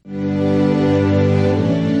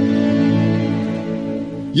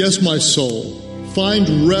Yes, my soul,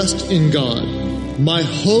 find rest in God. My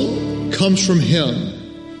hope comes from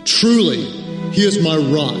Him. Truly, He is my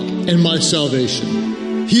rock and my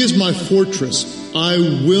salvation. He is my fortress. I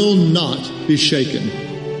will not be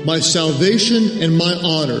shaken. My salvation and my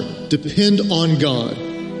honor depend on God.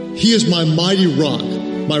 He is my mighty rock,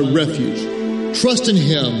 my refuge. Trust in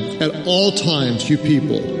Him at all times, you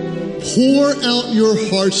people. Pour out your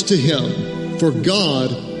hearts to Him, for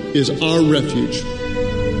God is our refuge.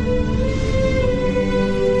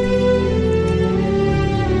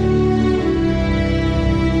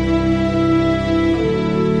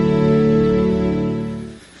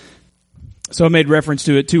 So I made reference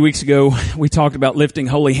to it 2 weeks ago. We talked about lifting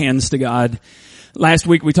holy hands to God. Last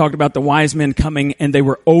week we talked about the wise men coming, and they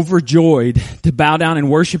were overjoyed to bow down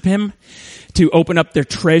and worship Him, to open up their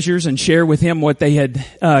treasures and share with Him what they had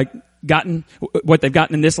gotten, what they've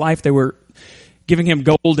gotten in this life. They were giving Him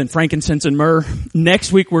gold and frankincense and myrrh.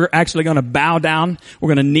 Next week we're actually going to bow down.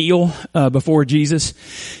 We're going to kneel before Jesus.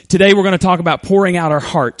 Today we're going to talk about pouring out our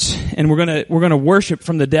hearts, and we're going to worship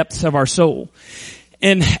from the depths of our soul.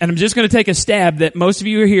 And I'm just going to take a stab that most of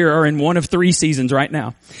you here are in one of three seasons right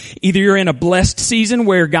now. Either you're in a blessed season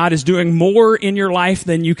where God is doing more in your life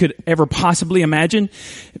than you could ever possibly imagine,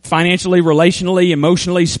 financially, relationally,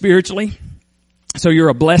 emotionally, spiritually. So you're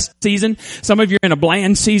a blessed season. Some of you are in a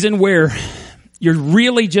bland season where you're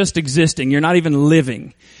really just existing. You're not even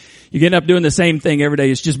living. You get up doing the same thing every day.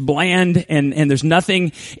 It's just bland, and there's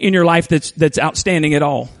nothing in your life that's outstanding at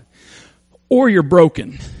all. Or you're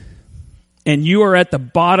broken. And you are at the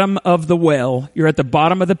bottom of the well. You're at the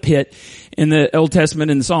bottom of the pit. In the Old Testament,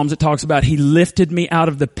 in the Psalms, it talks about He lifted me out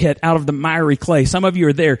of the pit, out of the miry clay. Some of you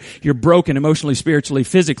are there. You're broken emotionally, spiritually,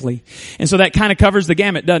 physically. And so that kind of covers the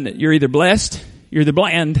gamut, doesn't it? You're either blessed, you're either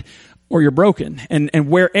bland, or you're broken. And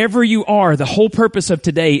wherever you are, the whole purpose of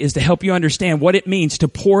today is to help you understand what it means to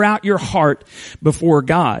pour out your heart before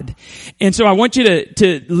God. And so I want you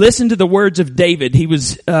to listen to the words of David. He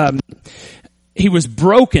was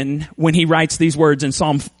broken when he writes these words in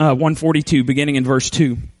Psalm 142, beginning in verse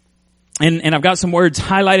 2. And I've got some words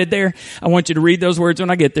highlighted there. I want you to read those words when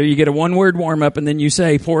I get there. You get a one-word warm-up, and then you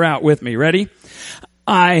say, pour out with me. Ready?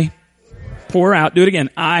 I pour out. Do it again.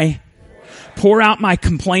 I pour out my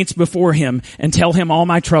complaints before Him and tell Him all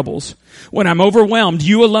my troubles. When I'm overwhelmed,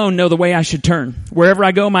 You alone know the way I should turn. Wherever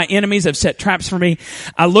I go, my enemies have set traps for me.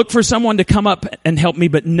 I look for someone to come up and help me,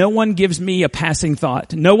 but no one gives me a passing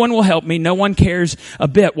thought. No one will help me. No one cares a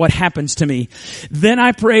bit what happens to me. Then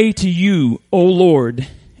I pray to You, O Lord.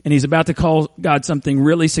 And he's about to call God something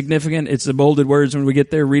really significant. It's the bolded words. When we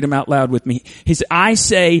get there, read them out loud with me. He said, I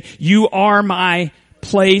say, You are my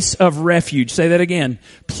place of refuge. Say that again.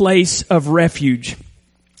 Place of refuge.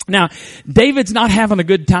 Now, David's not having a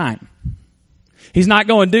good time. He's not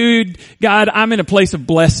going, dude, God, I'm in a place of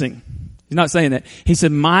blessing. He's not saying that. He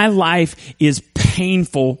said, my life is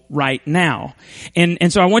painful right now.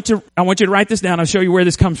 And so I want you to write this down. I'll show you where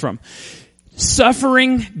this comes from.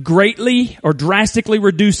 Suffering greatly or drastically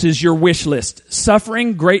reduces your wish list.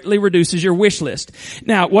 Suffering greatly reduces your wish list.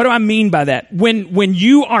 Now, what do I mean by that? When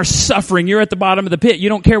you are suffering, you're at the bottom of the pit. You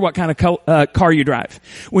don't care what kind of car you drive.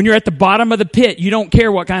 When you're at the bottom of the pit, you don't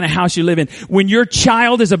care what kind of house you live in. When your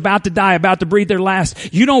child is about to die, about to breathe their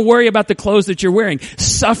last, you don't worry about the clothes that you're wearing.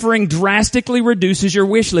 Suffering drastically reduces your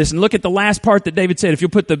wish list. And look at the last part that David said. If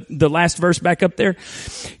you'll put the last verse back up there.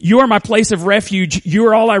 You are my place of refuge. You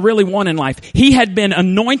are all I really want in life. He had been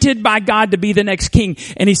anointed by God to be the next king.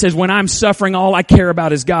 And he says, when I'm suffering, all I care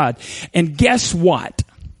about is God. And guess what?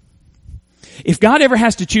 If God ever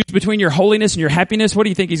has to choose between your holiness and your happiness, what do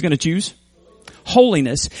you think He's going to choose?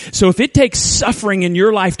 Holiness. So if it takes suffering in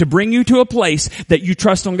your life to bring you to a place that you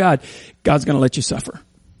trust on God, God's going to let you suffer.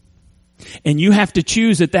 And you have to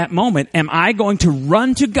choose at that moment, am I going to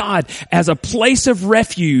run to God as a place of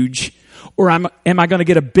refuge, or am I going to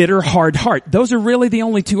get a bitter, hard heart? Those are really the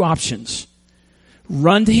only two options.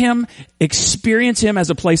 Run to Him, experience Him as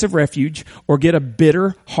a place of refuge, or get a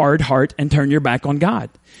bitter, hard heart and turn your back on God.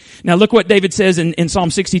 Now look what David says in Psalm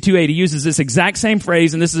 62:8. He uses this exact same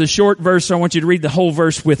phrase, and this is a short verse, so I want you to read the whole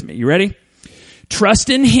verse with me. You ready? Trust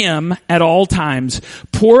in Him at all times.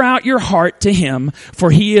 Pour out your heart to Him,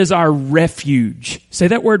 for He is our refuge. Say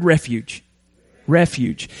that word, refuge.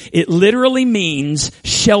 Refuge. It literally means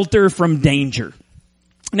shelter from danger.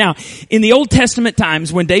 Now, in the Old Testament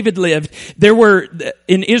times when David lived,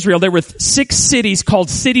 in Israel, there were 6 cities called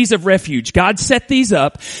cities of refuge. God set these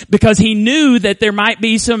up because he knew that there might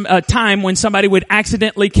be some time when somebody would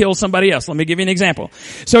accidentally kill somebody else. Let me give you an example.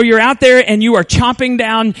 So you're out there and you are chopping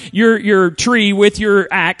down your tree with your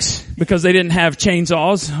axe because they didn't have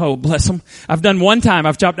chainsaws. Oh, bless them. I've done one time.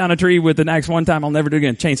 I've chopped down a tree with an axe one time. I'll never do it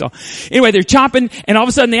again. Chainsaw. Anyway, they're chopping and all of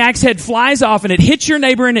a sudden the axe head flies off and it hits your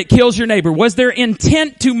neighbor and it kills your neighbor. Was there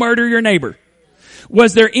intent to murder your neighbor?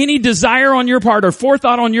 Was there any desire on your part or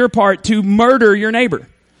forethought on your part to murder your neighbor?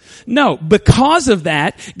 No. Because of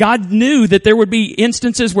that, God knew that there would be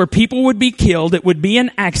instances where people would be killed. It would be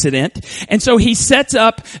an accident. And so he sets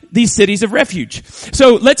up these cities of refuge.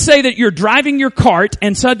 So let's say that you're driving your cart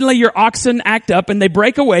and suddenly your oxen act up and they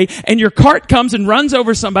break away and your cart comes and runs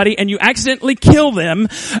over somebody and you accidentally kill them.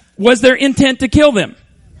 Was there intent to kill them?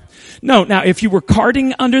 No. Now, if you were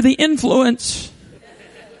carting under the influence,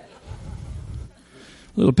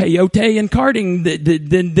 little peyote and carting,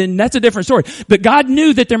 then that's a different story. But God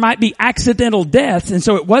knew that there might be accidental deaths, and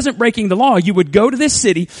so it wasn't breaking the law. You would go to this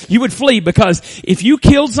city, you would flee, because if you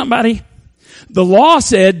killed somebody, the law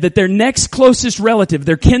said that their next closest relative,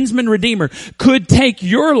 their kinsman redeemer, could take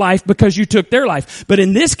your life because you took their life. But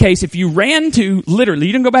in this case, if you ran to, literally,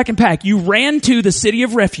 you didn't go back and pack, you ran to the city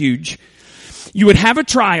of refuge, you would have a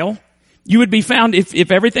trial. You would be found,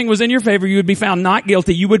 if everything was in your favor, you would be found not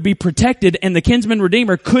guilty. You would be protected, and the kinsman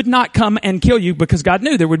redeemer could not come and kill you because God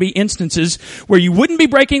knew there would be instances where you wouldn't be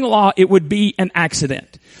breaking the law. It would be an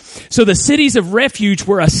accident. So the cities of refuge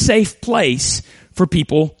were a safe place for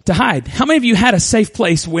people to hide. How many of you had a safe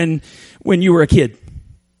place when you were a kid?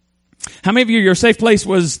 How many of you, your safe place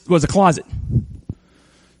was a closet?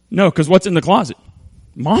 No, because what's in the closet?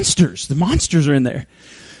 Monsters. The monsters are in there.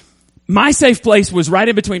 My safe place was right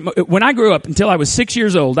in between. When I grew up, until I was 6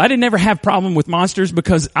 years old, I didn't ever have problem with monsters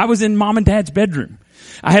because I was in mom and dad's bedroom.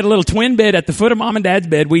 I had a little twin bed at the foot of mom and dad's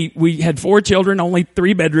bed. We had 4 children, only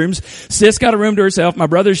 3 bedrooms. Sis got a room to herself. My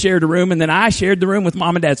brother shared a room, and then I shared the room with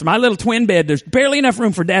mom and dad. So my little twin bed, there's barely enough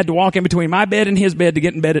room for dad to walk in between my bed and his bed to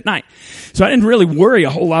get in bed at night. So I didn't really worry a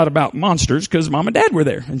whole lot about monsters because mom and dad were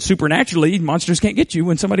there. And supernaturally, monsters can't get you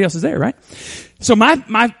when somebody else is there, right? So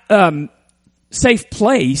my safe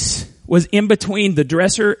place was in between the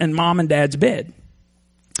dresser and mom and dad's bed.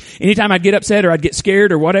 Anytime I'd get upset or I'd get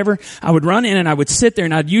scared or whatever, I would run in and I would sit there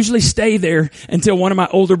and I'd usually stay there until one of my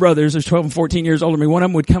older brothers, there's 12 and 14 years older than me, one of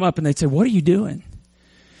them would come up and they'd say, "What are you doing?"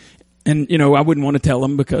 And, I wouldn't want to tell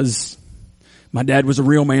them because my dad was a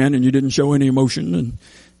real man and you didn't show any emotion.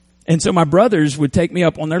 And so my brothers would take me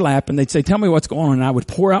up on their lap and they'd say, "Tell me what's going on." And I would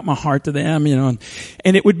pour out my heart to them, and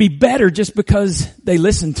it would be better just because they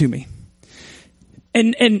listened to me.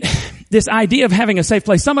 And this idea of having a safe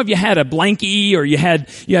place, some of you had a blankie or you had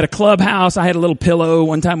a clubhouse. I had a little pillow.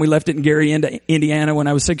 One time we left it in Gary, Indiana when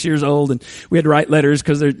I was 6 years old, and we had to write letters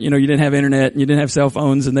because you didn't have internet and you didn't have cell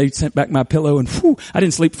phones, and they sent back my pillow, and I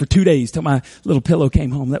didn't sleep for 2 days till my little pillow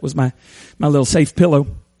came home. That was my little safe pillow.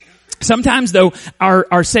 Sometimes though,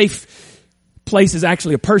 our safe place is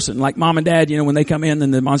actually a person, like mom and dad, when they come in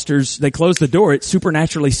and the monsters, they close the door, it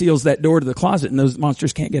supernaturally seals that door to the closet and those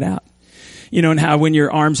monsters can't get out. And how when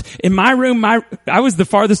your arms, in my room, I was the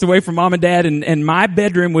farthest away from mom and dad, and my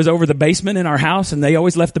bedroom was over the basement in our house, and they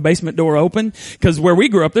always left the basement door open, because where we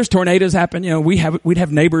grew up, there's tornadoes happen, we'd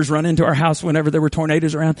have neighbors run into our house whenever there were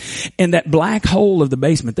tornadoes around, and that black hole of the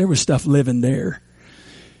basement, there was stuff living there.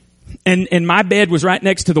 And my bed was right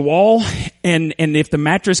next to the wall, and if the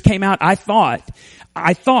mattress came out, I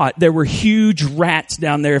thought there were huge rats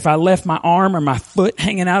down there. If I left my arm or my foot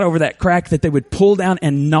hanging out over that crack, that they would pull down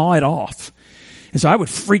and gnaw it off. And so I would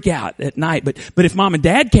freak out at night. But if mom and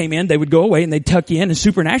dad came in, they would go away and they'd tuck you in, and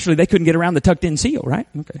supernaturally they couldn't get around the tucked in seal, right?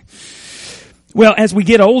 Okay. Well, as we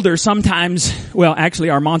get older, actually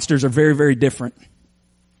our monsters are very, very different.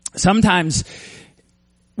 Sometimes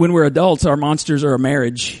when we're adults, our monsters are a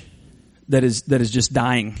marriage that is just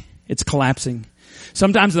dying. It's collapsing.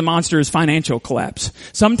 Sometimes the monster is financial collapse.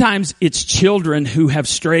 Sometimes it's children who have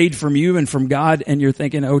strayed from you and from God, and you're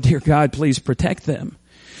thinking, "Oh dear God, please protect them."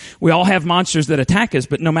 We all have monsters that attack us,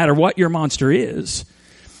 but no matter what your monster is,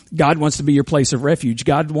 God wants to be your place of refuge.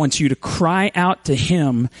 God wants you to cry out to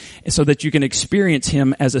Him so that you can experience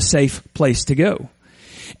Him as a safe place to go.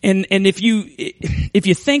 And if you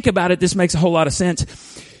think about it, this makes a whole lot of sense.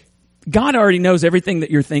 God already knows everything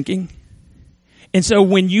that you're thinking. And so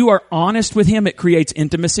when you are honest with him, it creates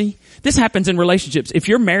intimacy. This happens in relationships. If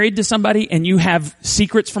you're married to somebody and you have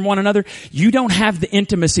secrets from one another, you don't have the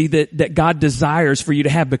intimacy that God desires for you to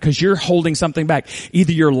have because you're holding something back.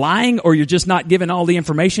 Either you're lying or you're just not giving all the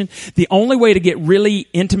information. The only way to get really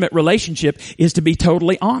intimate relationship is to be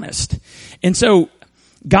totally honest. And so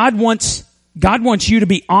God wants you to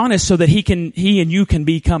be honest so that he and you can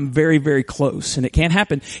become very, very close. And it can't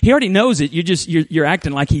happen. He already knows it. You're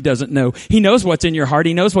acting like he doesn't know. He knows what's in your heart.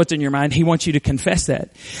 He knows what's in your mind. He wants you to confess that.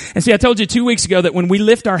 And see, I told you 2 weeks ago that when we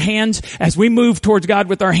lift our hands, as we move towards God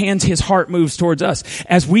with our hands, his heart moves towards us.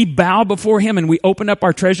 As we bow before him and we open up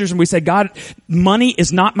our treasures and we say, God, money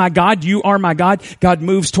is not my God. You are my God. God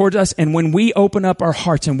moves towards us. And when we open up our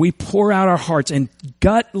hearts and we pour out our hearts in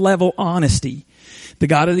gut level honesty, the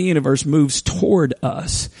God of the universe moves toward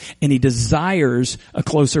us and he desires a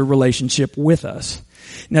closer relationship with us.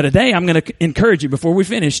 Now today I'm going to encourage you before we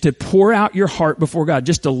finish to pour out your heart before God,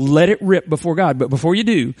 just to let it rip before God. But before you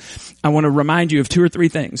do, I want to remind you of 2 or 3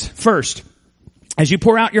 things. First, as you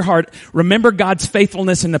pour out your heart, remember God's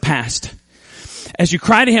faithfulness in the past. As you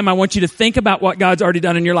cry to him, I want you to think about what God's already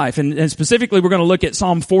done in your life. And specifically, we're going to look at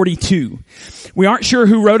Psalm 42. We aren't sure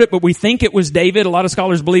who wrote it, but we think it was David. A lot of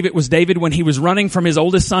scholars believe it was David when he was running from his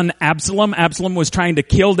oldest son, Absalom. Absalom was trying to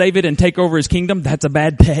kill David and take over his kingdom. That's a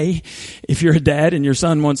bad day. If you're a dad and your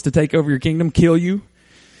son wants to take over your kingdom, kill you.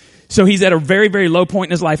 So he's at a very, very low point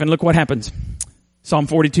in his life. And look what happens. Psalm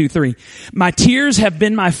 42:3. My tears have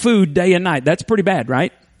been my food day and night. That's pretty bad,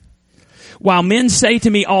 right? While men say to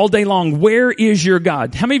me all day long, where is your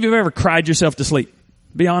God? How many of you have ever cried yourself to sleep?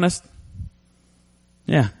 Be honest.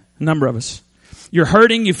 Yeah, a number of us. You're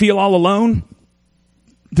hurting, you feel all alone.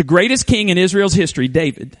 The greatest king in Israel's history,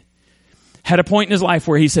 David, had a point in his life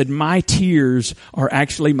where he said, my tears are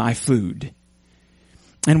actually my food.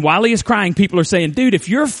 And while he is crying, people are saying, dude, if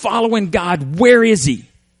you're following God, where is he?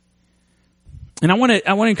 And I want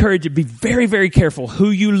to encourage you to be very, very careful who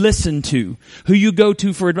you listen to, who you go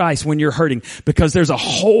to for advice when you're hurting, because there's a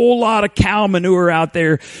whole lot of cow manure out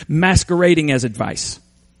there masquerading as advice.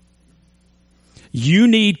 You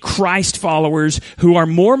need Christ followers who are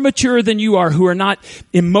more mature than you are, who are not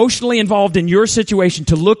emotionally involved in your situation,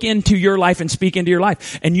 to look into your life and speak into your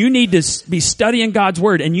life. And you need to be studying God's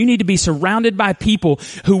word, and you need to be surrounded by people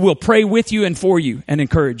who will pray with you and for you and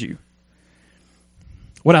encourage you.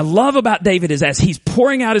 What I love about David is as he's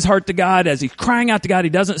pouring out his heart to God, as he's crying out to God,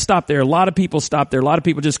 he doesn't stop there. A lot of people stop there. A lot of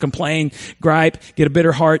people just complain, gripe, get a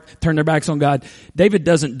bitter heart, turn their backs on God. David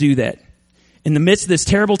doesn't do that. In the midst of this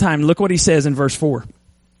terrible time, look what he says in verse 4.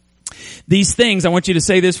 These things, I want you to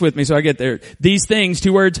say this with me so I get there. These things,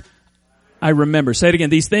 2 words, I remember. Say it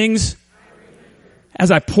again. These things, as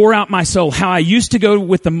I pour out my soul, how I used to go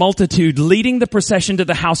with the multitude, leading the procession to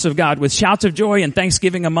the house of God with shouts of joy and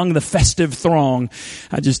thanksgiving among the festive throng.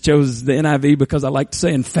 I just chose the NIV because I like to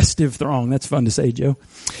say in festive throng. That's fun to say, Joe.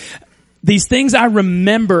 These things I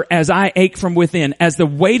remember as I ache from within, as the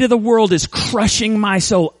weight of the world is crushing my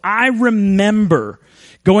soul. I remember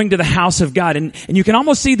going to the house of God. And you can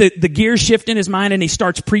almost see the gears shift in his mind, and he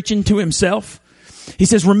starts preaching to himself. He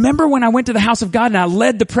says, remember when I went to the house of God and I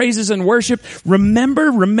led the praises and worship? Remember.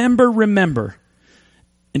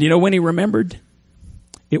 And you know when he remembered?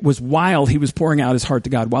 It was while he was pouring out his heart to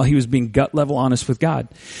God, while he was being gut level honest with God.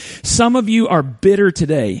 Some of you are bitter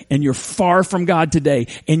today, and you're far from God today,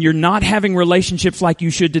 and you're not having relationships like you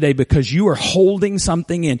should today because you are holding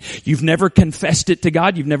something in. You've never confessed it to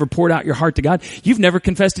God. You've never poured out your heart to God. You've never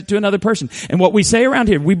confessed it to another person. And what we say around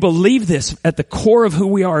here, we believe this at the core of who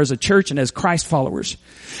we are as a church and as Christ followers.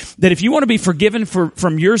 That if you want to be forgiven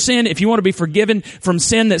from your sin, if you want to be forgiven from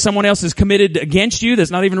sin that someone else has committed against you,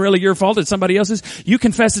 that's not even really your fault, it's somebody else's, you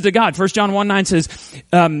confess it to God. 1 John 1:9 says,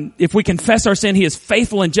 if we confess our sin, he is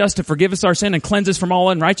faithful and just to forgive us our sin and cleanse us from all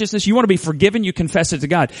unrighteousness. You want to be forgiven, you confess it to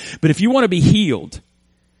God. But if you want to be healed,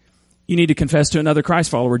 you need to confess to another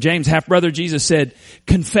Christ follower. James, half-brother Jesus, said,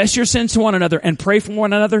 confess your sins to one another and pray for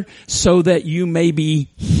one another so that you may be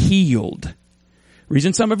healed. The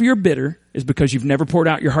reason some of you are bitter is because you've never poured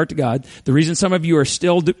out your heart to God. The reason some of you are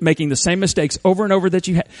still making the same mistakes over and over that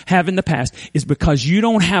you have in the past is because you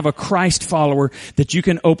don't have a Christ follower that you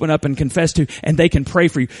can open up and confess to, and they can pray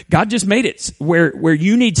for you. God just made it where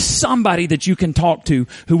you need somebody that you can talk to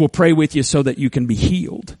who will pray with you so that you can be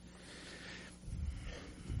healed.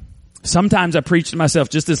 Sometimes I preach to myself.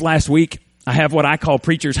 Just this last week, I have what I call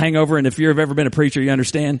preacher's hangover, and if you've ever been a preacher, you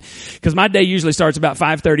understand. Because my day usually starts about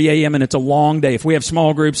 5:30 a.m., and it's a long day. If we have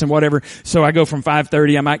small groups and whatever, so I go from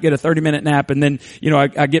 5:30, I might get a 30-minute nap, and then,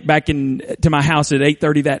 I get back to my house at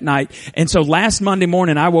 8:30 that night. And so last Monday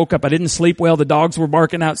morning, I woke up, I didn't sleep well, the dogs were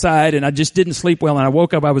barking outside, and I just didn't sleep well, and I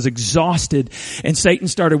woke up, I was exhausted, and Satan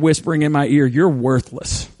started whispering in my ear, "You're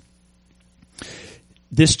worthless.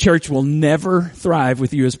 This church will never thrive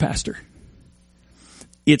with you as pastor.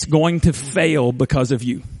 It's going to fail because of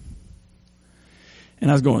you."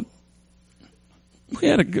 And I was going, we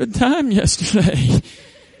had a good time yesterday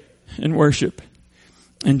in worship.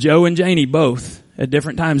 And Joe and Janie both, at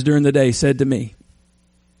different times during the day, said to me,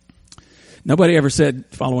 nobody ever said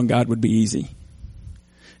following God would be easy.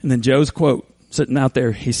 And then Joe's quote, sitting out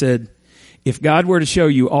there, he said, "If God were to show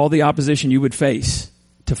you all the opposition you would face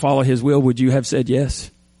to follow his will, would you have said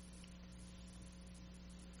yes?"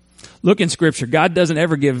 Look in Scripture. God doesn't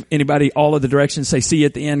ever give anybody all of the directions, say, see you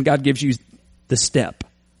at the end. God gives you the step,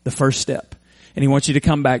 the first step. And he wants you to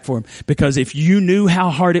come back for him. Because if you knew how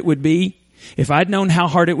hard it would be, if I'd known how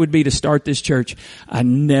hard it would be to start this church, I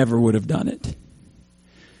never would have done it.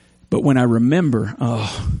 But when I remember,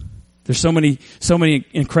 there's so many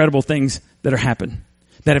incredible things that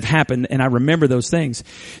have happened, and I remember those things.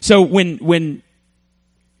 So when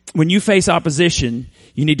you face opposition,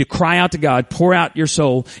 you need to cry out to God, pour out your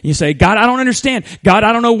soul, and you say, God, I don't understand. God,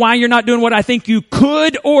 I don't know why you're not doing what I think you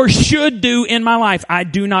could or should do in my life. I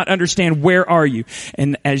do not understand. Where are you?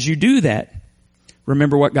 And as you do that,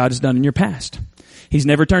 remember what God has done in your past. He's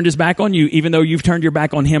never turned his back on you, even though you've turned your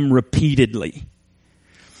back on him repeatedly.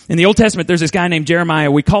 In the Old Testament, there's this guy named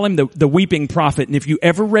Jeremiah. We call him the weeping prophet. And if you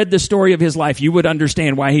ever read the story of his life, you would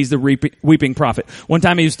understand why he's the weeping prophet. One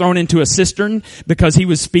time he was thrown into a cistern because he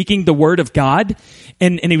was speaking the word of God.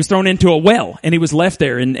 And he was thrown into a well. And he was left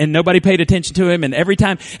there. And nobody paid attention to him. And every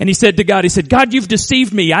time, and he said to God, God, you've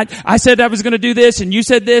deceived me. I said I was going to do this, and you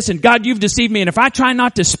said this. And God, you've deceived me. And if I try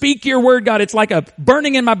not to speak your word, God, it's like a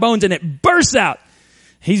burning in my bones, and it bursts out.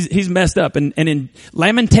 He's messed up. And in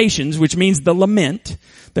Lamentations, which means the lament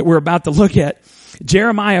that we're about to look at,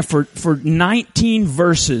 Jeremiah for 19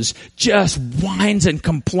 verses just whines and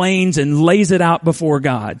complains and lays it out before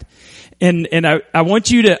God. And I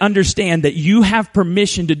want you to understand that you have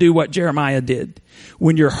permission to do what Jeremiah did.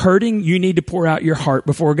 When you're hurting, you need to pour out your heart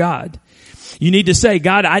before God. You need to say,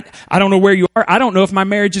 God, I don't know where you are. I don't know if my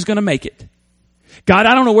marriage is going to make it. God,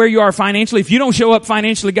 I don't know where you are financially. If you don't show up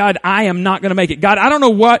financially, God, I am not going to make it. God, I don't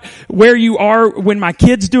know where you are when my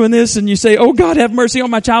kid's doing this, and you say, oh God, have mercy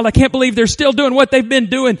on my child. I can't believe they're still doing what they've been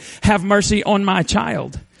doing. Have mercy on my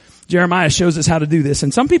child. Jeremiah shows us how to do this.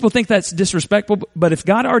 And some people think that's disrespectful, but if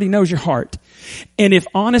God already knows your heart, and if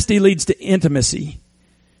honesty leads to intimacy,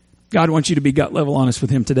 God wants you to be gut level honest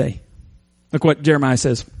with him today. Look what Jeremiah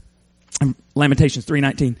says. Lamentations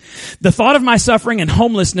 3:19. The thought of my suffering and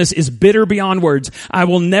homelessness is bitter beyond words. I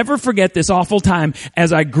will never forget this awful time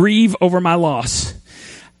as I grieve over my loss.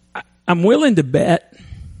 I'm willing to bet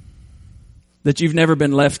that you've never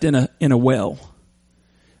been left in a well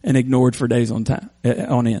and ignored for days on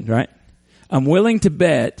end, right? I'm willing to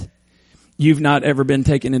bet you've not ever been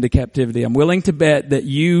taken into captivity. I'm willing to bet that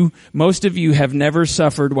most of you have never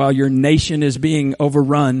suffered while your nation is being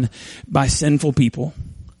overrun by sinful people.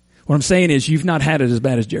 What I'm saying is you've not had it as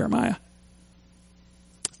bad as Jeremiah.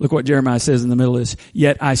 Look what Jeremiah says in the middle of this.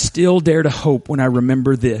 Yet I still dare to hope when I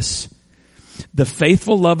remember this. The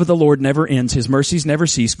faithful love of the Lord never ends. His mercies never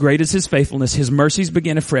cease. Great is his faithfulness. His mercies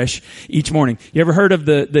begin afresh each morning. You ever heard of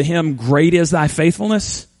the hymn, Great is thy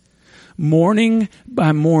faithfulness? Morning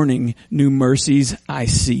by morning, new mercies I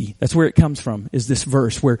see. That's where it comes from, is this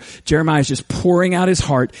verse where Jeremiah is just pouring out his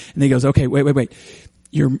heart, and he goes, okay, wait.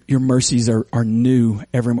 Your mercies are new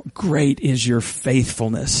every morning. Great is your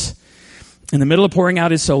faithfulness. In the middle of pouring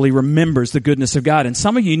out his soul, he remembers the goodness of God. And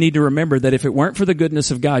some of you need to remember that if it weren't for the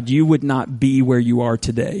goodness of God, you would not be where you are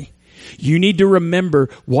today. You need to remember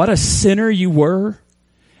what a sinner you were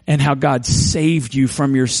and how God saved you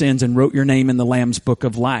from your sins and wrote your name in the Lamb's Book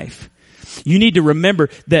of Life. You need to remember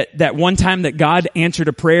that one time that God answered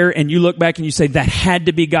a prayer, and you look back and you say, that had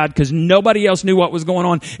to be God, because nobody else knew what was going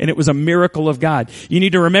on, and it was a miracle of God. You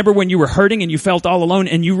need to remember when you were hurting and you felt all alone,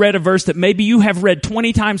 and you read a verse that maybe you have read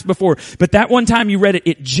 20 times before, but that one time you read it,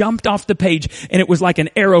 it jumped off the page, and it was like an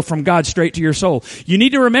arrow from God straight to your soul. You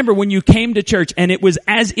need to remember when you came to church, and it was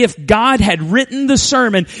as if God had written the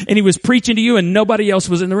sermon, and he was preaching to you, and nobody else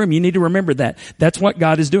was in the room. You need to remember that. That's what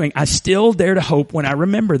God is doing. I still dare to hope when I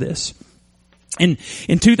remember this. In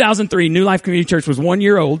 2003, New Life Community Church was 1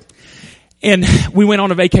 year old, And we went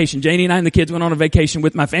on a vacation. Janie and I and the kids went on a vacation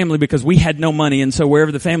with my family because we had no money. And so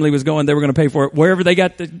wherever the family was going, they were going to pay for it. Wherever they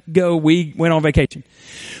got to go, we went on vacation.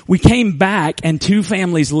 We came back and 2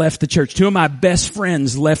 families left the church. 2 of my best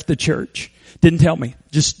friends left the church. Didn't tell me.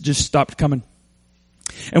 Just stopped coming.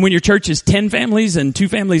 And when your church is 10 families and 2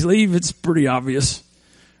 families leave, it's pretty obvious,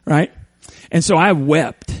 right? And so I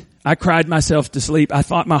wept. I cried myself to sleep. I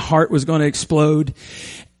thought my heart was going to explode.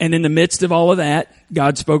 And in the midst of all of that,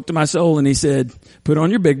 God spoke to my soul and he said, put on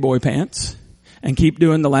your big boy pants and keep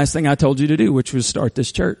doing the last thing I told you to do, which was start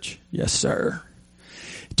this church. Yes, sir.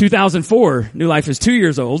 2004, New Life is 2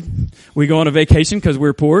 years old. We go on a vacation because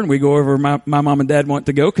we're poor, and we go over my mom and dad want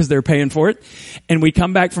to go because they're paying for it. And we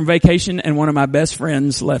come back from vacation and one of my best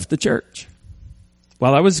friends left the church.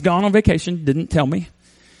 While I was gone on vacation, didn't tell me.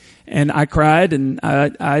 And I cried and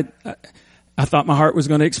I thought my heart was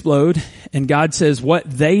going to explode. And God says, what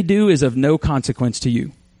they do is of no consequence to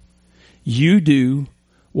you. You do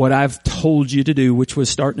what I've told you to do, which was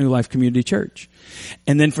start New Life Community Church.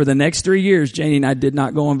 And then for the next 3 years, Janie and I did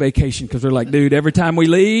not go on vacation because we're like, dude, every time we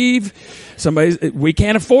leave, we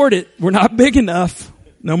can't afford it. We're not big enough.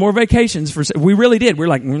 No more vacations. We really did. We're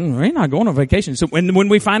like, we're not going on vacation. So when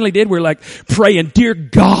we finally did, we're like praying, dear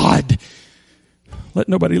God, let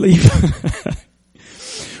nobody leave.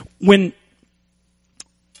 When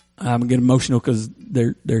I'm getting emotional because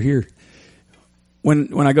they're here.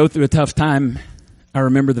 When I go through a tough time, I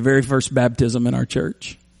remember the very first baptism in our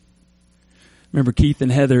church. Remember Keith and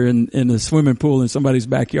Heather in a swimming pool in somebody's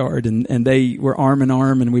backyard, and they were arm in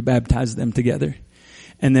arm, and we baptized them together.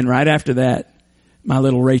 And then right after that, my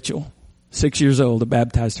little Rachel, 6 years old, I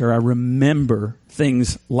baptized her. I remember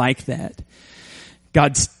things like that.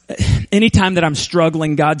 Anytime that I'm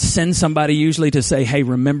struggling, God sends somebody usually to say, hey,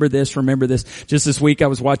 remember this, remember this. Just this week I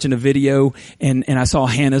was watching a video and I saw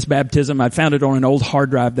Hannah's baptism. I found it on an old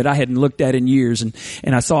hard drive that I hadn't looked at in years. And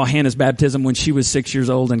I saw Hannah's baptism when she was 6 years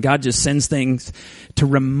old, and God just sends things to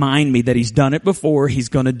remind me that he's done it before, he's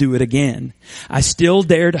going to do it again. I still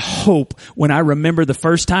dare to hope when I remember the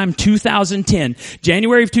first time, 2010.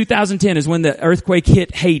 January of 2010 is when the earthquake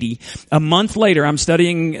hit Haiti. A month later, I'm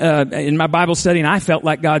studying in my Bible study, and I felt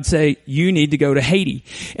like God say, you need to go to Haiti.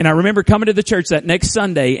 And I remember coming to the church that next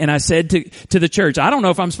Sunday, and I said to the church, I don't know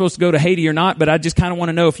if I'm supposed to go to Haiti or not, but I just kind of want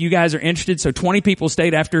to know if you guys are interested. So 20 people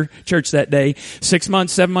stayed after church that day. 6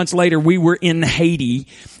 months, 7 months later, we were in Haiti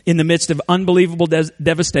in the midst of unbelievable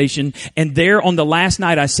devastation. And there on the last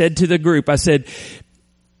night, I said to the group, I said,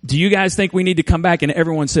 do you guys think we need to come back? And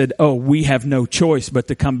everyone said, oh, we have no choice but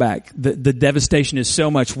to come back. The devastation is so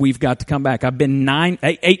much, we've got to come back. I've been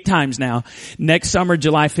 8 times now. Next summer,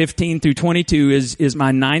 July 15 through 22 is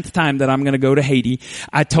my 9th time that I'm going to go to Haiti.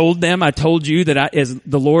 I told you that as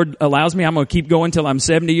the Lord allows me, I'm going to keep going till I'm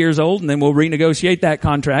 70 years old, and then we'll renegotiate that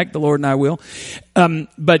contract. The Lord and I will.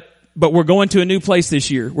 But we're going to a new place this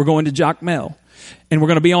year. We're going to Jacmel. And we're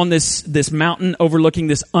going to be on this mountain overlooking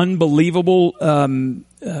this unbelievable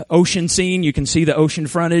ocean scene. You can see the ocean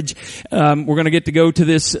frontage. We're going to get to go to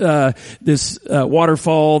this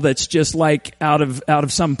waterfall that's just like out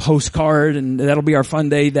of some postcard, and that'll be our fun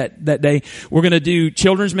day that day. We're going to do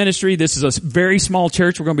children's ministry. This is a very small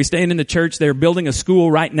church. We're going to be staying in the church. They're building a school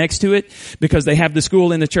right next to it because they have the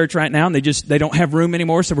school in the church right now, and they don't have room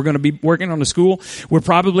anymore. So we're going to be working on the school. We're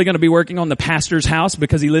probably going to be working on the pastor's house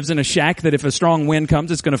because he lives in a shack that if a strong wind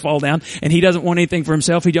comes, it's going to fall down, and he doesn't want anything for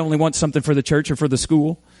himself. He only wants something for the church or for the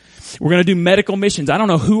school. We're going to do medical missions. I don't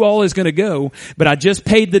know who all is going to go, but I just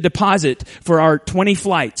paid the deposit for our 20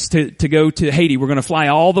 flights to go to Haiti. We're going to fly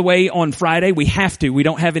all the way on Friday. We have to. We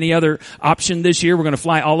don't have any other option this year. We're going to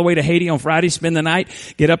fly all the way to Haiti on Friday, spend the night,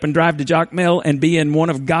 get up and drive to Jacmel, and be in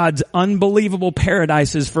one of God's unbelievable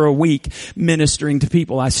paradises for a week ministering to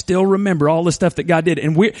people. I still remember all the stuff that God did.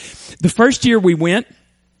 And the first year we went,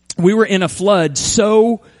 we were in a flood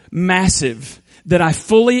so massive that I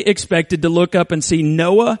fully expected to look up and see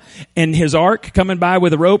Noah and his ark coming by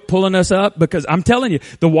with a rope pulling us up, because I'm telling you,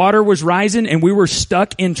 the water was rising and we were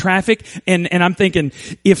stuck in traffic. And I'm thinking,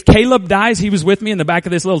 if Caleb dies, he was with me in the back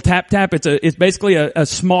of this little tap. It's basically a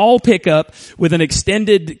small pickup with an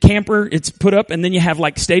extended camper. It's put up, and then you have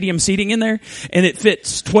like stadium seating in there, and it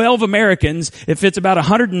fits 12 Americans. It fits about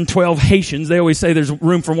 112 Haitians. They always say there's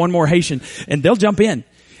room for one more Haitian, and they'll jump in.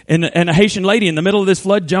 And a Haitian lady in the middle of this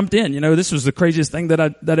flood jumped in. You know, this was the craziest thing that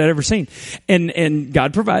I'd ever seen. And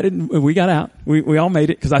God provided, and we got out. We all made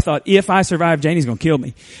it, because I thought, if I survive, Janie's gonna kill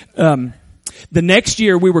me. The next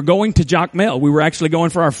year we were going to Jacmel. We were actually going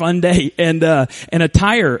for our fun day, and the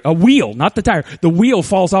wheel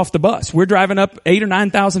falls off the bus. We're driving up 8,000 or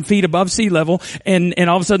 9,000 feet above sea level, and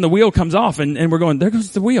all of a sudden the wheel comes off, and we're going, there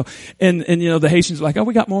goes the wheel. And you know, the Haitians are like, oh,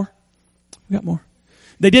 we got more. We got more.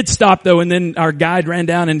 They did stop though, and then our guide ran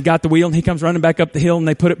down and got the wheel, and he comes running back up the hill, and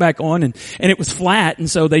they put it back on, and it was flat, and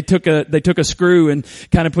so they took a screw and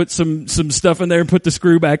kind of put some stuff in there and put the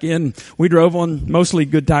screw back in. We drove on mostly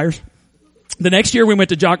good tires. The next year we went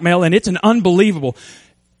to Jacmel, and it's an unbelievable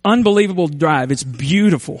drive. It's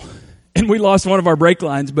beautiful. And we lost one of our brake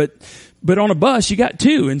lines, but on a bus you got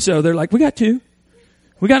two, and so they're like, we got two.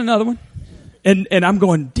 We got another one. And I'm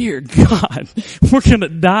going, dear God, we're gonna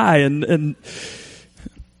die, and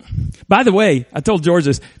by the way, I told George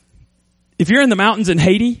this. If you're in the mountains in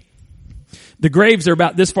Haiti, the graves are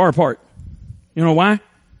about this far apart. You know why?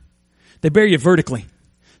 They bury you vertically.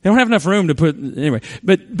 They don't have enough room to put, anyway.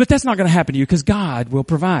 But that's not going to happen to you because God will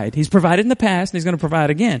provide. He's provided in the past and He's going to provide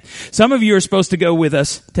again. Some of you are supposed to go with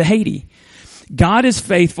us to Haiti. God is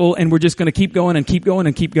faithful, and we're just going to keep going and keep going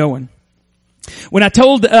and keep going. When I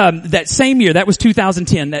told, that same year, that was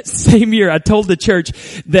 2010, that same year I told the church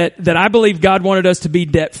that I believe God wanted us to be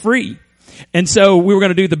debt free. And so we were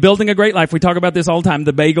going to do the Building a Great Life. We talk about this all the time,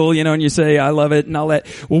 the bagel, and you say, I love it and all that.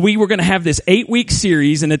 Well, we were going to have this 8-week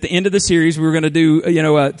series, and at the end of the series, we were going to do,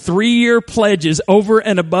 3-year pledges over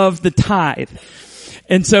and above the tithe.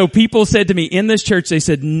 And so people said to me in this church, they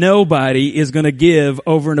said, nobody is going to give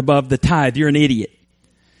over and above the tithe. You're an idiot.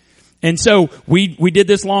 And so we did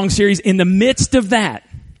this long series. In the midst of that,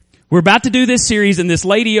 we're about to do this series, and this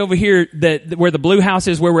lady over here where the blue house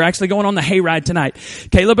is, where we're actually going on the hayride tonight.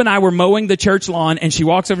 Caleb and I were mowing the church lawn, and she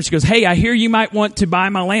walks over and she goes, hey, I hear you might want to buy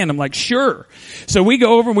my land. I'm like, sure. So we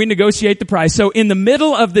go over and we negotiate the price. So in the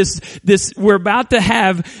middle of this, we're about to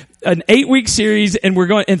have an 8-week series, and we're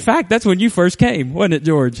going, in fact, that's when you first came, wasn't it,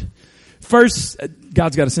 George? First,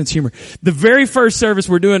 God's got a sense of humor. The very first service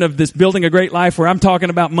we're doing of this Building a Great Life, where I'm talking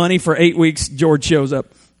about money for 8 weeks, George shows up.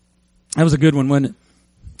 That was a good one, wasn't it?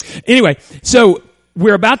 Anyway, so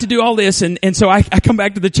we're about to do all this, and so I come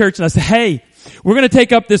back to the church and I say, hey, we're going to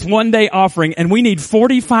take up this 1-day offering, and we need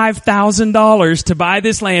 $45,000 to buy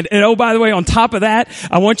this land. And oh, by the way, on top of that,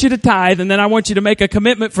 I want you to tithe, and then I want you to make a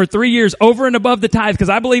commitment for 3 years over and above the tithe, because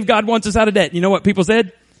I believe God wants us out of debt. You know what people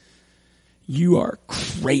said? You are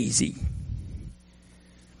crazy.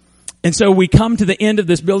 And so we come to the end of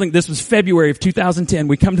this building. This was February of 2010.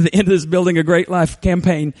 We come to the end of this Building a Great Life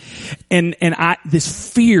campaign. And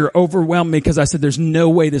this fear overwhelmed me, because I said, there's no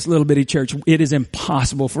way this little bitty church, it is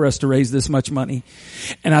impossible for us to raise this much money.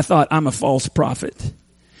 And I thought, I'm a false prophet.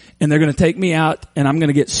 And they're going to take me out, and I'm going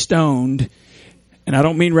to get stoned. And I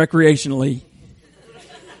don't mean recreationally,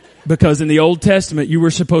 because in the Old Testament, you were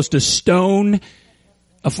supposed to stone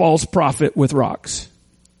a false prophet with rocks.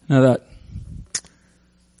 And I thought,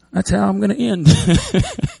 that's how I'm going to end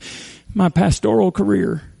my pastoral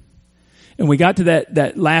career. And we got to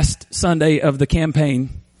that last Sunday of the campaign,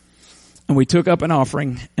 and we took up an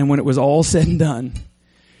offering. And when it was all said and done,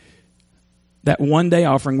 that 1-day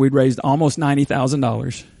offering, we'd raised almost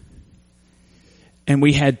 $90,000. And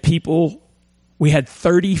we had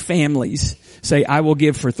 30 families say, I will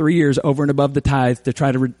give for 3 years over and above the tithe to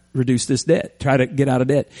try to reduce this debt, try to get out of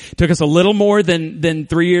debt. It took us a little more than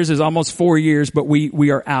 3 years, is almost 4 years, but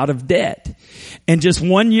we are out of debt. And just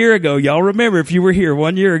 1 year ago, y'all remember if you were here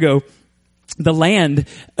 1 year ago, the land,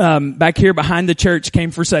 back here behind the church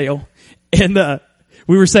came for sale. And,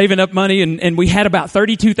 we were saving up money, and we had about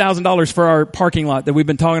 $32,000 for our parking lot that we've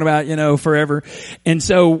been talking about, forever. And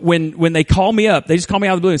so when they call me up, they just call me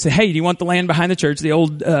out of the blue and say, hey, do you want the land behind the church, the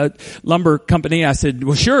old lumber company? I said,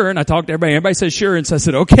 well, sure. And I talked to everybody. Everybody says sure. And so I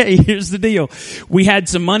said, okay, here's the deal. We had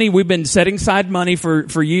some money. We've been setting aside money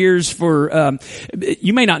for years for,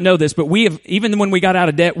 you may not know this, but we have, even when we got out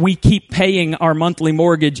of debt, we keep paying our monthly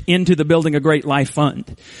mortgage into the Building a Great Life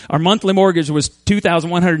Fund. Our monthly mortgage was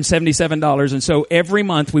 $2,177. And so every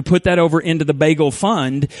month we put that over into the Bagel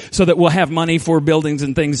Fund so that we'll have money for buildings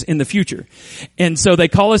and things in the future. And so they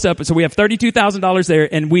call us up, and so we have $32,000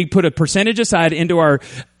 there, and we put a percentage aside into our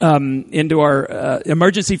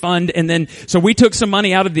emergency fund. And then so we took some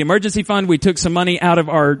money out of the emergency fund, we took some money out of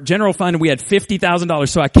our general fund, and we had $50,000.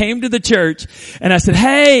 So I came to the church and I said,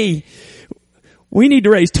 hey, we need to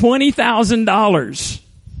raise $20,000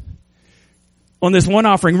 on this one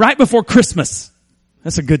offering right before Christmas.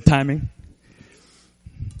 That's a good timing.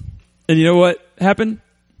 And you know what happened?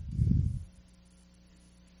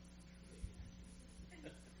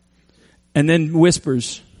 And then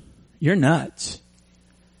whispers, you're nuts.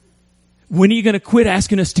 When are you going to quit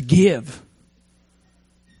asking us to give?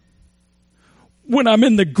 When I'm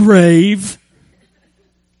in the grave.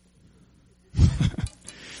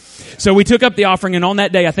 So we took up the offering, and on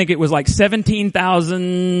that day, I think it was like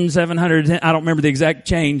 17,700. I don't remember the exact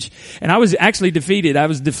change. And I was actually defeated. I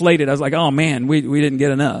was deflated. I was like, oh man, we didn't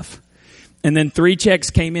get enough. And then 3 checks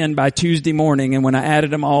came in by Tuesday morning, and when I added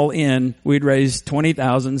them all in, we'd raised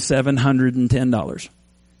 $20,710.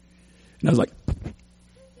 And I was like,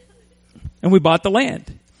 and we bought the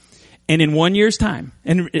land. And in 1 year's time,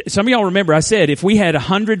 and some of y'all remember I said if we had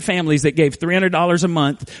 100 families that gave $300 a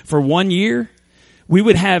month for 1 year, we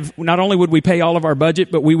would have, not only would we pay all of our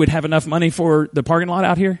budget, but we would have enough money for the parking lot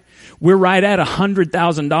out here. We're right at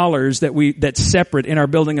 $100,000 that's separate in our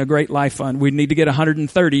Building a Great Life Fund. We need to get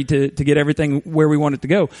 130 to get everything where we want it to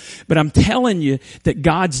go. But I'm telling you that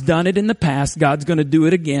God's done it in the past. God's going to do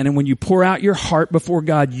it again. And when you pour out your heart before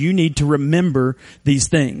God, you need to remember these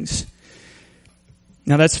things.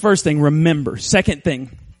 Now that's the first thing, remember. Second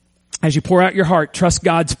thing, as you pour out your heart, trust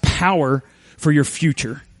God's power for your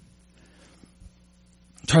future.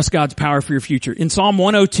 Trust God's power for your future. In Psalm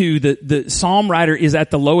 102, the psalm writer is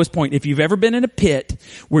at the lowest point. If you've ever been in a pit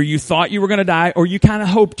where you thought you were going to die or you kind of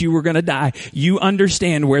hoped you were going to die, you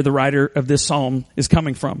understand where the writer of this psalm is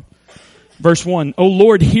coming from. Verse 1, O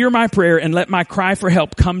Lord, hear my prayer and let my cry for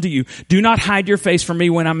help come to you. Do not hide your face from me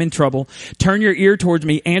when I'm in trouble. Turn your ear towards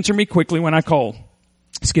me. Answer me quickly when I call.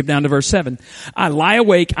 Skip down to verse 7. I lie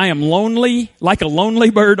awake. I am lonely, like a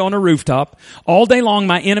lonely bird on a rooftop. All day long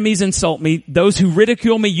my enemies insult me. Those who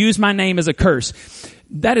ridicule me use my name as a curse.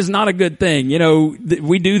 That is not a good thing. You know,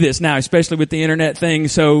 we do this now, especially with the internet thing.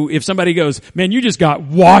 So if somebody goes, man, you just got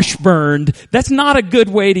Washburned, that's not a good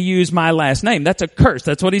way to use my last name. That's a curse.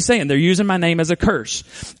 That's what he's saying. They're using my name as a curse.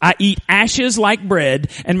 I eat ashes like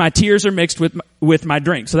bread and my tears are mixed with my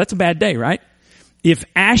drink. So that's a bad day, right? If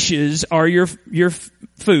ashes are your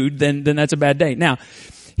food, then that's a bad day. Now,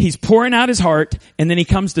 he's pouring out his heart, and then he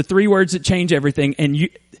comes to 3 words that change everything. And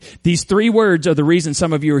these 3 words are the reason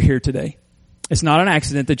some of you are here today. It's not an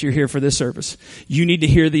accident that you're here for this service. You need to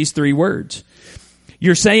hear these 3 words.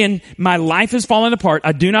 You're saying, my life is falling apart.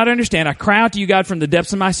 I do not understand. I cry out to you, God, from the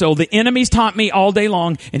depths of my soul. The enemies taunt me all day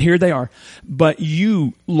long, and here they are. But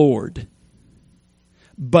you, Lord,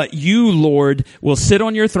 will sit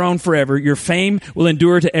on your throne forever. Your fame will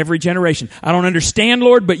endure to every generation. I don't understand,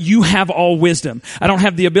 Lord, but you have all wisdom. I don't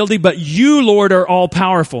have the ability, but you, Lord, are all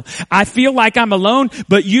powerful. I feel like I'm alone,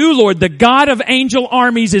 but you, Lord, the God of angel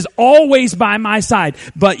armies, is always by my side.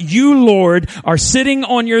 But you, Lord, are sitting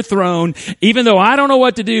on your throne. Even though I don't know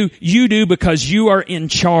what to do, you do, because you are in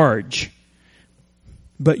charge.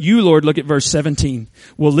 But you, Lord, look at verse 17,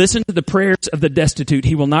 will listen to the prayers of the destitute.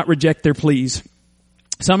 He will not reject their pleas.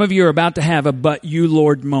 Some of you are about to have a but you,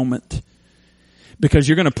 Lord moment, because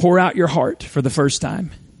you're going to pour out your heart for the first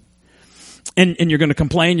time. And you're going to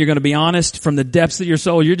complain. You're going to be honest from the depths of your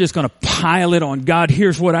soul. You're just going to pile it on. God,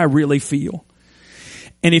 here's what I really feel.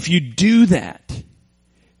 And if you do that,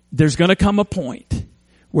 there's going to come a point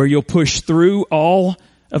where you'll push through all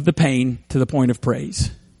of the pain to the point of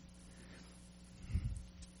praise.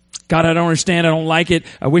 God, I don't understand. I don't like it.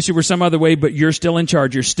 I wish it were some other way, but you're still in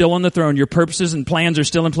charge. You're still on the throne. Your purposes and plans are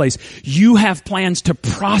still in place. You have plans to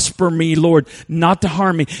prosper me, Lord, not to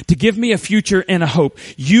harm me, to give me a future and a hope.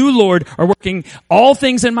 You, Lord, are working all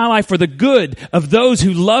things in my life for the good of those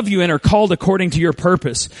who love you and are called according to your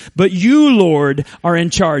purpose. But you, Lord, are in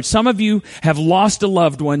charge. Some of you have lost a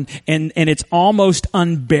loved one, and it's almost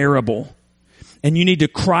unbearable. And you need to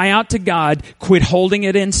cry out to God, quit holding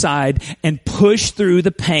it inside, and push through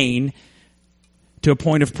the pain to a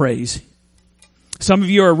point of praise. Some of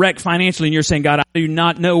you are wrecked financially and you're saying, God, I do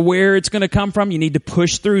not know where it's going to come from. You need to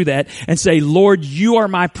push through that and say, Lord, you are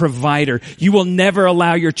my provider. You will never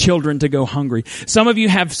allow your children to go hungry. Some of you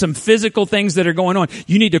have some physical things that are going on.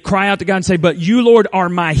 You need to cry out to God and say, but you, Lord, are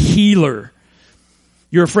my healer.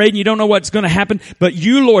 You're afraid and you don't know what's going to happen, but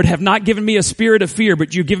you, Lord, have not given me a spirit of fear,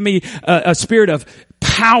 but you've given me a spirit of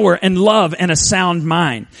power and love and a sound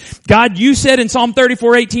mind. God, you said in Psalm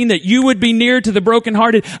 34:18 that you would be near to the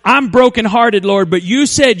brokenhearted. I'm brokenhearted, Lord, but you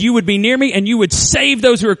said you would be near me and you would save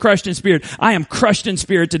those who are crushed in spirit. I am crushed in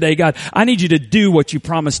spirit today, God. I need you to do what you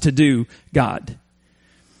promised to do, God.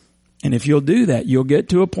 And if you'll do that, you'll get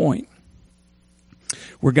to a point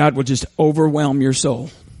where God will just overwhelm your soul.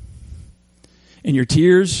 And your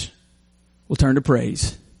tears will turn to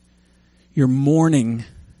praise. Your mourning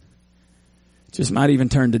just might even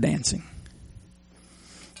turn to dancing.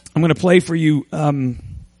 I'm going to play for you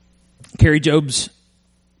Carrie Job's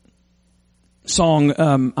song,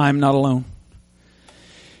 I'm Not Alone.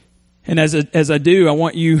 And as I do, I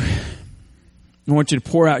want you to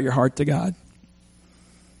pour out your heart to God.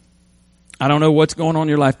 I don't know what's going on in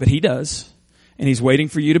your life, but He does. And He's waiting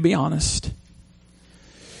for you to be honest.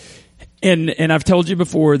 And I've told you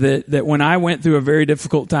before that when I went through a very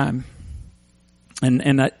difficult time,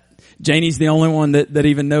 and Janie's the only one that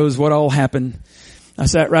even knows what all happened. I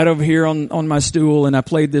sat right over here on my stool and I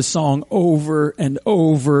played this song over and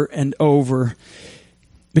over and over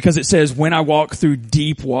because it says, when I walk through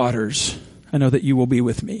deep waters, I know that you will be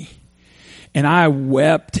with me. And I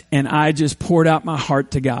wept and I just poured out my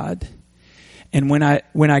heart to God. And when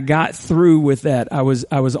I got through with that, I was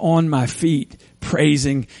on my feet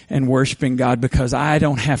praising and worshiping God because I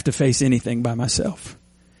don't have to face anything by myself.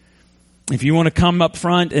 If you want to come up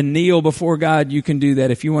front and kneel before God, you can do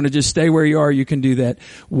that. If you want to just stay where you are, you can do that.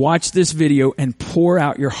 Watch this video and pour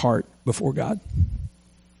out your heart before God.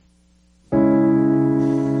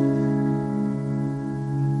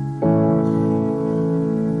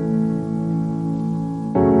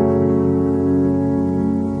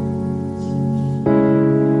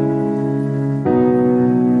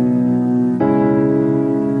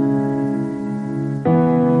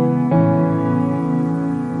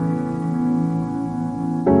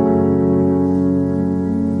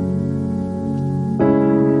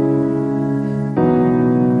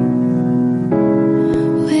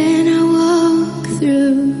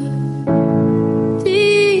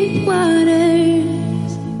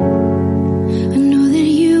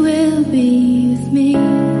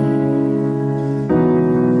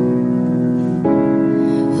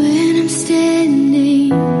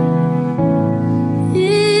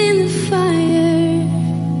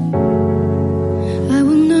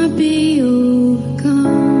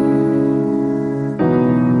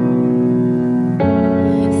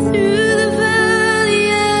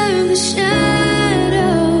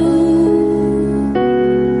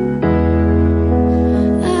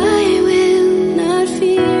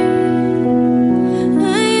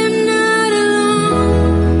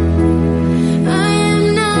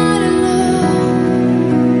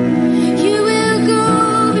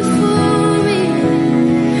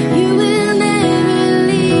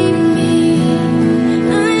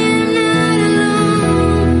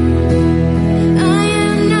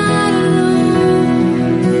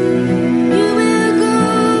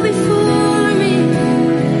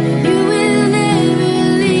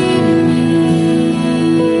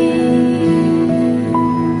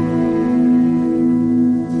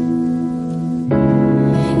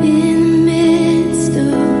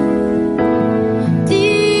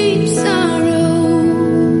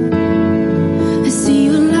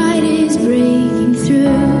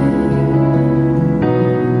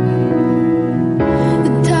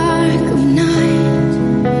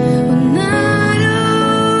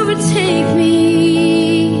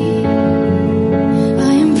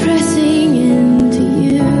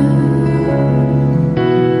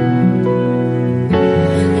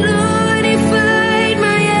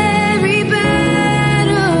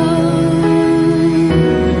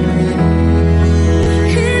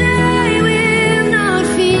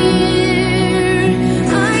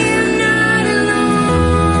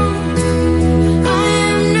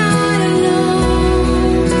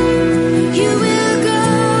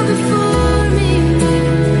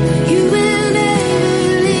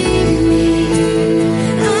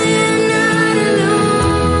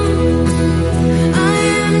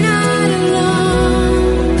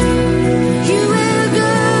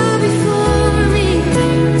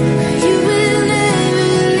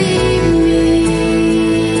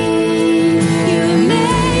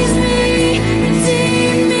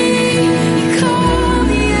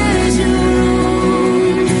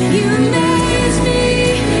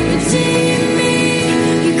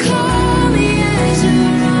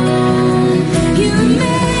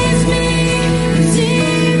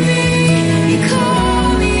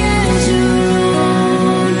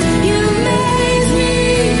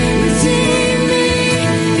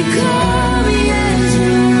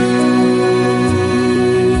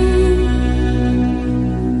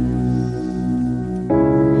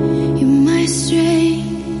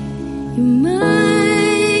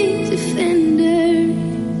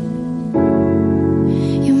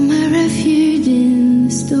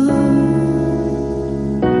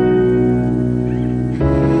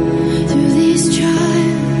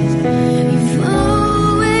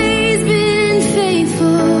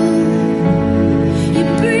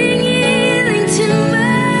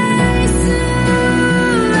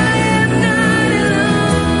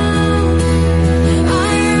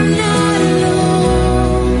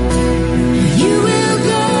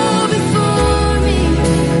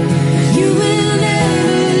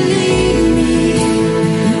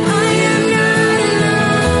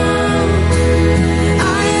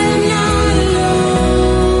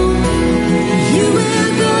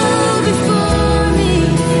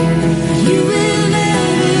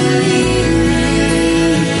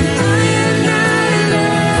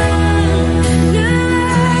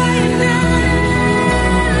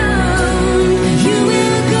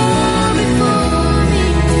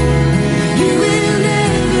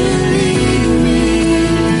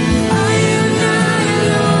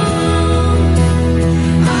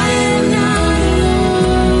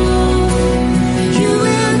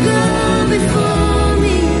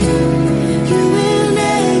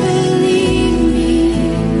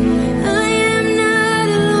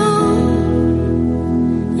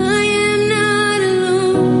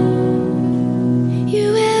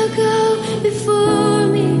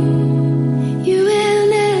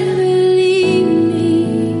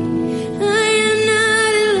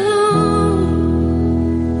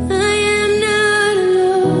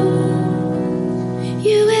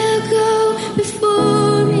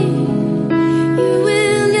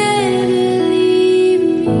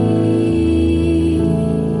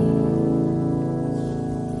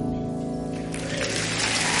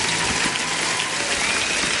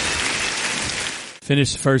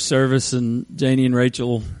 Finished the first service, and Janie and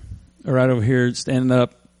Rachel are right over here standing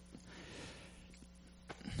up,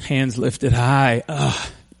 hands lifted high.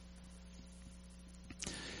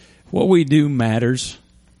 What we do matters.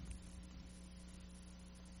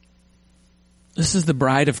 This is the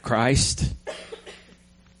bride of Christ.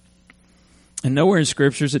 And nowhere in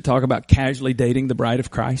scriptures that talk about casually dating the bride of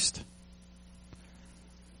Christ.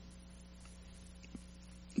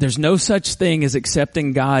 There's no such thing as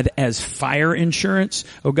accepting God as fire insurance.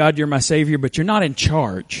 Oh God, you're my Savior, but you're not in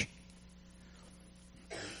charge.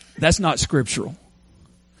 That's not scriptural.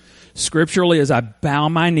 Scripturally, as I bow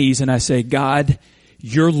my knees and I say, God,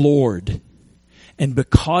 you're Lord. And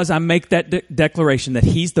because I make that declaration that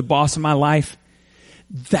He's the boss of my life,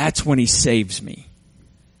 that's when He saves me.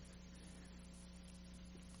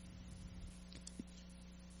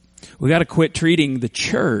 We got to quit treating the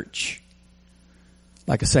church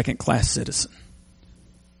like a second-class citizen.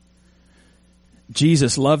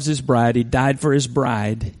 Jesus loves His bride. He died for His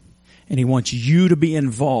bride. And He wants you to be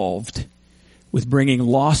involved with bringing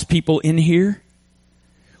lost people in here,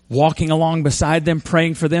 walking along beside them,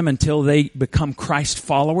 praying for them until they become Christ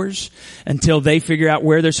followers, until they figure out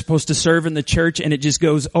where they're supposed to serve in the church, and it just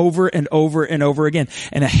goes over and over and over again.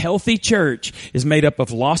 And a healthy church is made up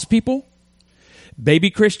of lost people, baby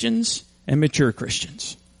Christians, and mature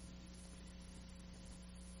Christians.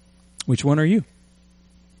 Which one are you?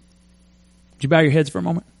 Would you bow your heads for a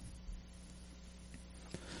moment?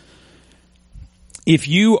 If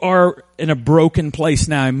you are in a broken place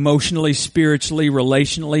now, emotionally, spiritually,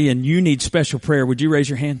 relationally, and you need special prayer, would you raise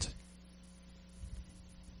your hand?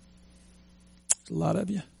 A lot of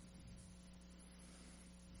you.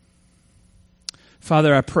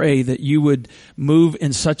 Father, I pray that you would move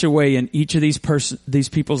in such a way in each of these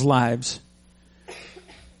people's lives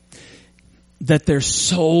that their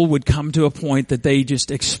soul would come to a point that they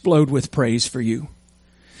just explode with praise for you.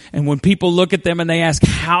 And when people look at them and they ask,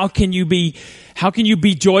 how can you be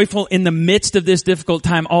joyful in the midst of this difficult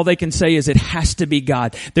time? All they can say is it has to be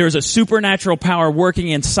God. There is a supernatural power working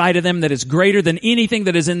inside of them that is greater than anything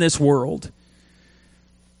that is in this world.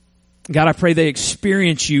 God, I pray they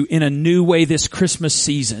experience you in a new way this Christmas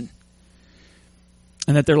season,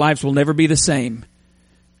 and that their lives will never be the same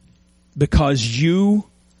because you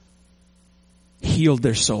healed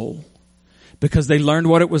their soul, because they learned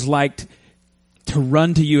what it was like to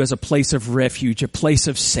run to you as a place of refuge, a place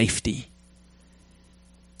of safety.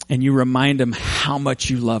 And you remind them how much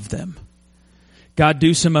you love them. God,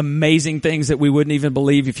 do some amazing things that we wouldn't even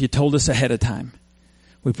believe if you told us ahead of time.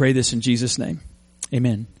 We pray this in Jesus' name.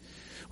 Amen.